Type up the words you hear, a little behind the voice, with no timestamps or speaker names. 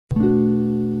Grace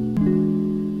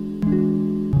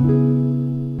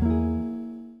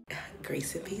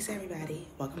and peace, everybody.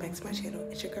 Welcome back to my channel.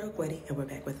 It's your girl Gwennie, and we're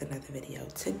back with another video.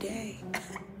 Today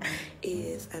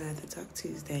is another Talk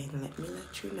Tuesday, and let me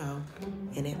let you know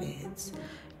in advance,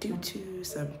 due to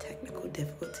some technical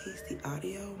difficulties, the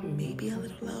audio may be a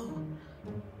little low.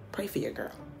 Pray for your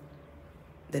girl.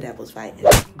 The devil's fighting,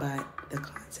 but the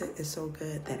content is so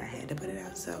good that I had to put it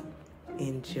out, so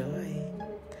enjoy.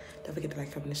 Don't forget to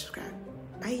like, comment, and subscribe.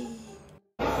 Bye.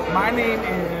 My name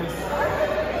is...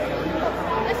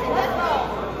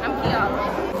 I'm Kiara.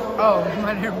 Oh,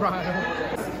 my name is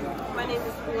Brian. My name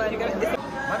is Gwennie.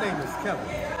 My name is Kevin.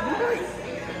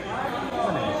 My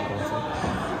name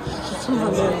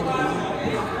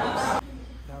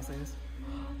is Downstairs.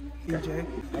 DJ.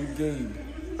 I'm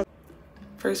Gabe.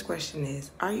 First question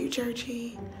is, are you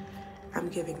churchy? I'm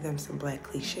giving them some black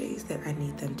cliches that I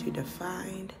need them to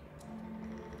define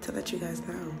to let you guys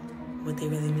know what they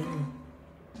really mean.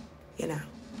 You know,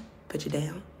 put you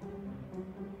down.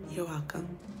 You're welcome.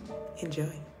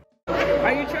 Enjoy.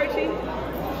 Are you churchy?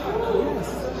 Yes.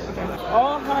 Okay.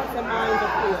 All hearts and minds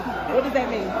are clear. What does that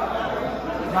mean?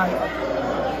 Like,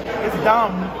 it's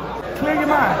dumb. Clear your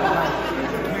mind. Like,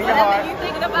 clear your heart.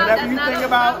 Whatever you think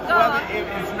about, whether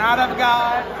it's not of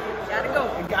God, Gotta go.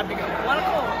 it got to go. Wanna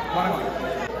go? Wanna go.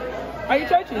 Are you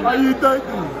churchy? How you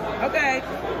thinking? Okay.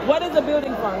 What is a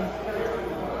building fund?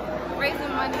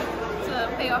 Raising money to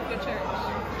pay off your church.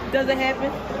 Does it happen?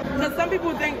 Because some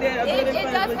people think that a building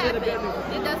fund is legit a building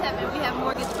fund. It does happen. We have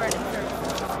mortgage burden church.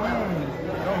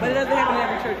 But it doesn't happen in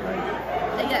every church, right?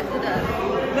 Yes, it does.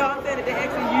 No, I'm saying that they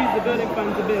actually use the building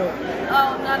fund to build.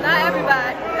 Oh, no, not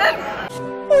everybody.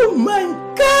 Oh my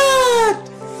God!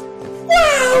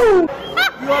 Wow!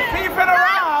 You're a thief and a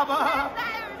robber. Not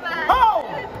everybody. Oh!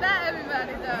 Not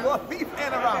everybody, though. You're a thief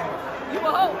and a robber. You a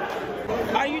hoe.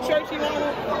 Are you churchy,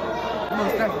 Ronald?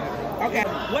 Most definitely. Okay.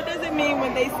 What does it mean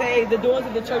when they say the doors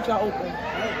of the church are open?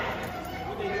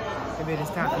 It means it's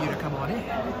time for you to come on in.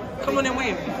 Come on and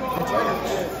where?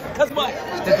 Cause what?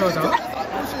 The doors are open.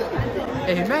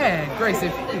 Amen. Grace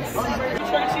and peace.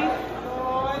 Churchy?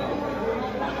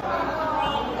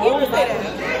 You would say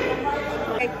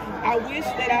that. I wish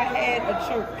that I had a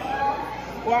church.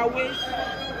 Or I wish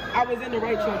I was in the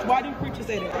right church. Why do preachers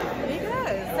say that?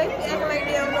 Because they be acting like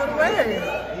they don't know the word.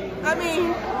 I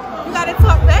mean, you gotta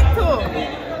talk back to them.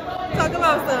 Talk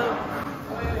about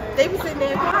some. They be sitting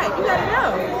there quiet. You gotta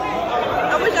know.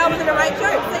 I wish I was in the right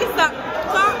church. Say stop.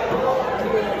 Talk.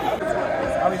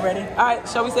 Are we ready? All right.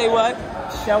 Shall we say what?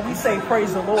 Shall we say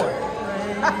praise the Lord?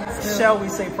 Shall we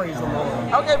say praise the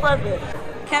Lord? Okay, perfect.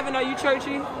 Kevin, are you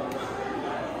churchy?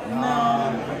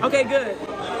 No. Okay, good.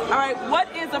 All right. What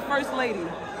is a first lady?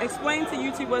 Explain to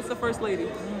YouTube what's the first lady.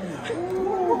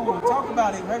 Ooh, talk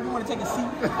about it, right? You want to take a seat?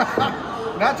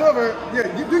 Not your version.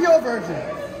 Yeah, you do your version.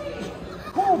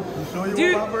 You sure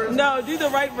you want my version? No, do the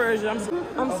right version.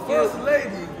 I'm A scared. first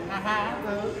lady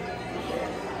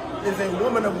is a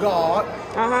woman of God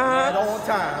at all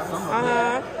times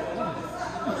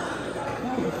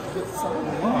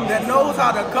that knows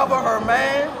how to cover her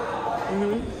man.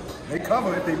 They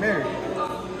cover if they married.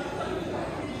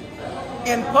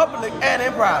 In public and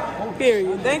in private.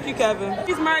 Period. Thank you, Kevin.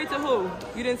 She's married to who?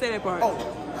 You didn't say that part. Oh,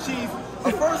 she's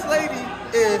a first lady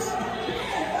is.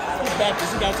 He's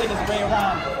Baptist. You got to take his way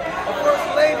around. A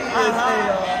first lady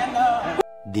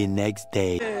is The next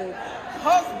day. a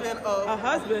husband of. A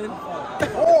husband.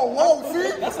 Oh, whoa,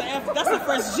 see? That's the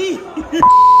first G.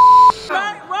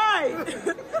 Right.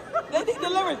 They need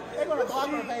deliverance. They're going to block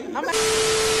her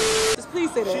face. Just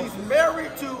please say that. She's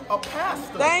married to a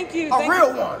pastor. Thank you. A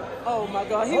real one. Oh my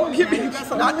God. He will give me.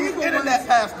 Not these internet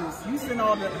pastors. You send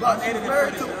all the But she's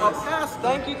married to a pastor.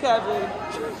 Thank you, Kevin.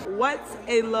 What's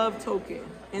a love token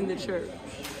in the church?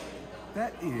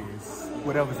 That is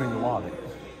whatever's in your wallet.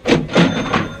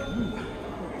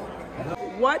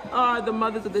 What are the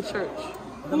mothers of the church?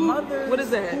 The mothers. What is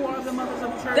that? Who are the mothers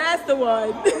of the church? That's the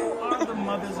one. Who are the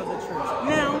mothers of the church?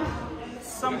 Now,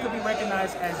 some could be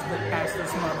recognized as the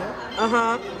pastor's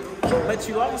mother. But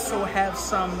you also have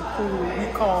some who we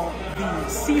call the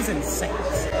seasoned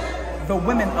saints, the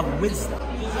women of wisdom,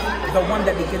 the one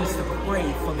that begins to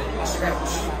pray for the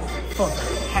church, for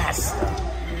the pastor.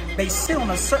 They sit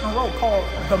on a certain role called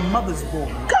the mother's board.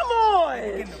 Come on!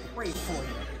 They begin to pray for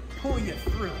you, pull you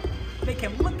through. They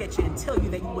can look at you and tell you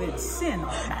that you were in sin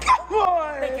all night. Come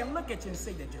on! They can look at you and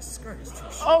say that your skirt is too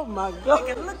short. Oh my God!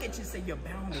 They can look at you and say you're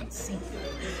bound in sin.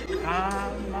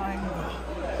 Ah, my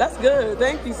God. That's good.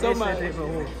 Thank you so much.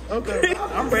 Okay.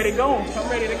 I'm ready to go. I'm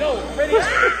ready to go. Ready?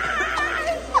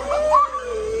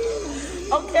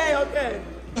 Okay.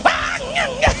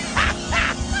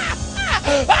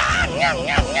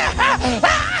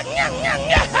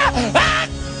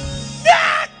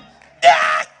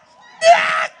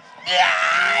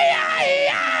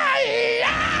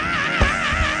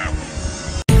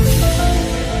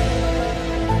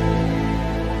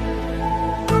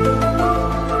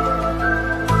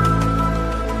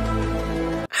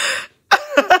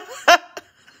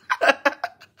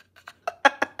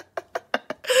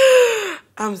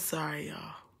 I'm sorry, y'all.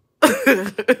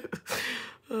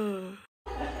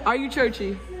 Are you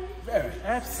churchy? Very,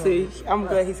 absolutely. See, I'm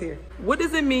glad he's here. What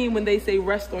does it mean when they say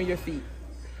rest on your feet?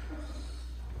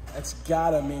 That's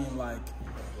gotta mean like,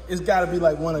 it's gotta be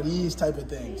like one of these type of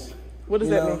things. What does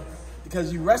that mean?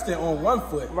 Because you rested on one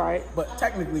foot, right? But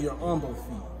technically you're on both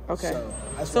feet. Okay.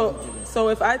 So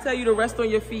if I tell you to rest on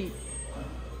your feet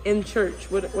in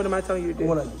church, what am I telling you to do? I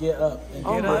want to get up and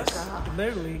get up. God.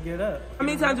 Literally get up. How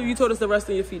many times have you told us to rest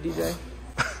on your feet, DJ?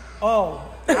 Oh,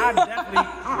 I definitely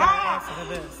got an answer to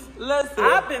this. Listen.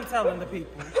 I've been telling the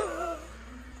people,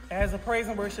 as a praise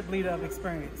and worship leader of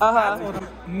experience, I told them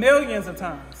millions of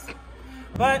times.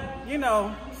 But, you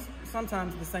know,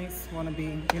 sometimes the saints want to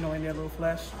be, you know, in their little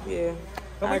flesh. Yeah.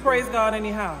 But we praise God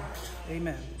anyhow.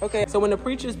 Amen. Okay, so when the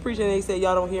preacher's preaching and they say,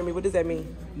 y'all don't hear me, what does that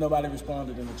mean? Nobody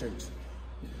responded in the church.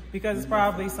 Because it's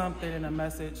probably something in a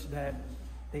message that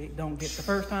they don't get the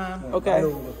first time. Okay.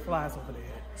 Flies over their head.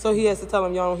 So he has to tell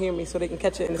them, y'all don't hear me, so they can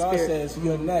catch it in the God spirit. says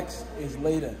your next is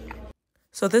later.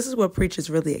 So this is what preachers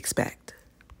really expect.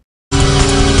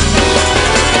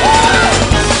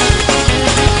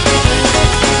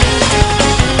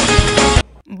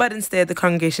 But instead, the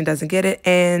congregation doesn't get it,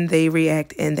 and they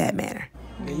react in that manner.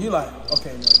 And you like,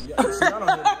 okay, no, see, I don't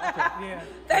hear that. Okay. Yeah.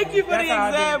 Thank you for the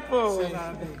example.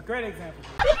 Great example.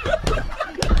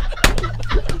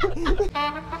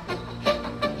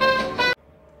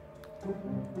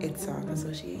 It's Song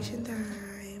Association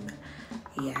time.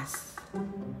 Yes,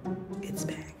 it's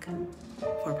back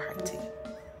for part 2.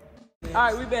 All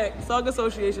right, we back. Song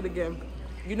Association again.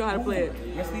 You know how to play it.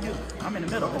 Yes, we do. I'm in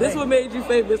the middle. This what made you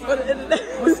famous for the internet.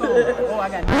 What song? Oh, I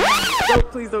got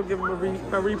Please don't give him a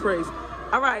rephrase.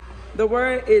 All right, the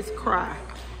word is cry.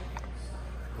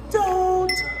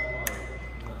 Don't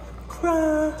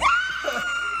cry.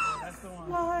 That's the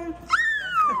one.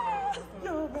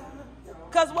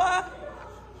 Cause what?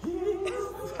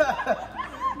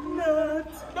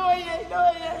 No, he ain't.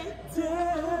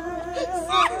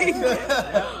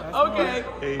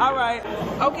 Okay. All right.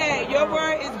 Okay, your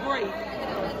word is great.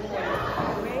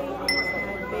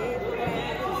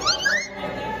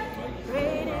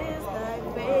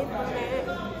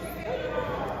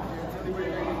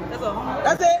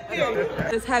 That's it.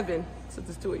 It's heaven. So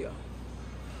there's 2 of y'all.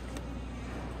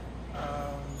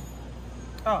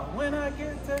 When I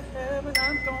get to heaven,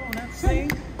 I'm gonna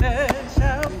sing that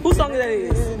shout. Whose song that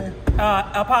is?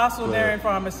 Apostle Darren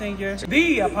Farmer Sr.,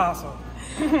 the Apostle.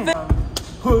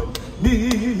 Put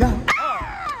me out.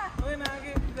 When I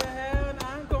get to heaven,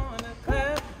 I'm gonna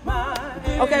clap my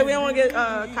hands. Okay, we don't want to get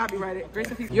copyrighted. Grace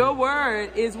and peace. Your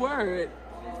word is word.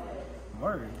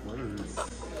 Word.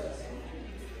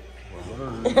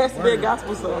 It has to be a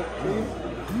gospel song.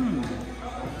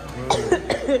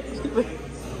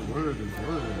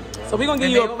 So we're gonna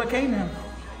give you overcame him.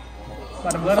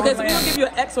 Okay, so we're gonna give you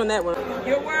an X on that one.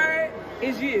 Your word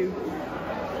is you.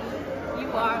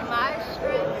 You are my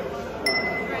strength,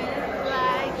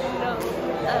 like no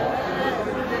other.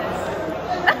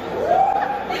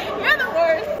 You're the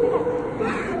worst.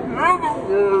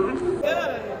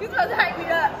 You're supposed to hype me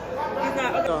up.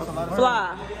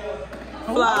 Fly.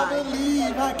 I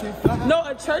believe I can fly. No,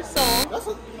 a church song. That's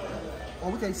a, oh,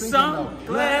 we can't sing Some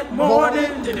glad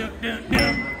morning.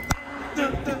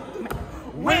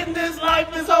 When this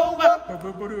life is over. I'm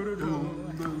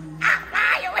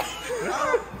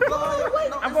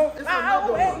going to fly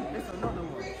away. It's another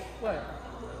one. What?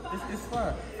 It's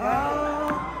fun.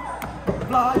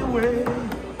 Fly away.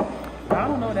 I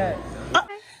don't know that.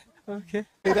 Okay.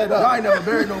 Hey, that I ain't never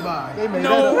buried nobody. They made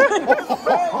No,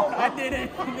 that I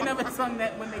didn't. We never sung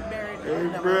that when they buried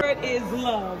them. The word is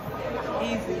love.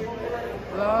 Easy.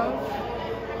 Love.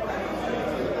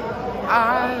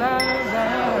 I love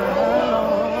that.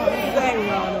 Sing,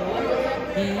 Ronald.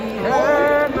 He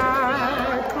heard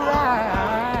my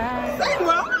cry. Sing,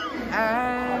 Ronald.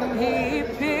 And he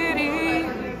pitied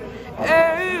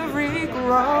every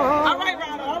groan. All right,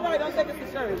 Ronald. All right, don't take us to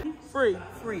church. Free.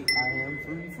 Free. I am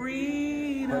free.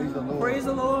 Freedom. Praise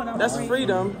the Lord. I'm That's free.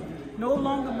 freedom. No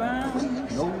longer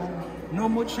bound. No one. No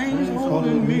more chains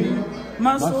holding me.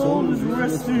 My soul is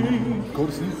resting. Go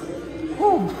to sleep.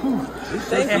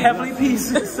 Thank you. Heavenly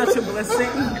peace is such a blessing.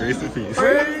 Grace and peace.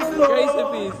 Praise the Lord. Grace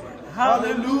and peace.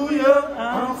 Hallelujah.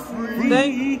 I'm free.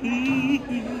 Thank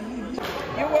you.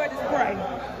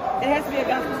 has to be a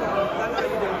gospel song. I know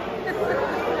you do.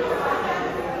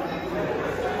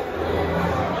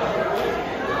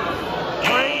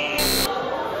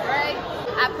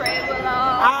 I pray with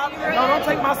all. No, don't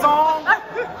take my song.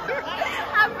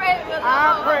 I pray with all.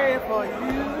 I pray for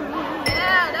you.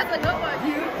 Yeah, that's a good one.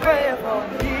 You pray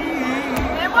for me.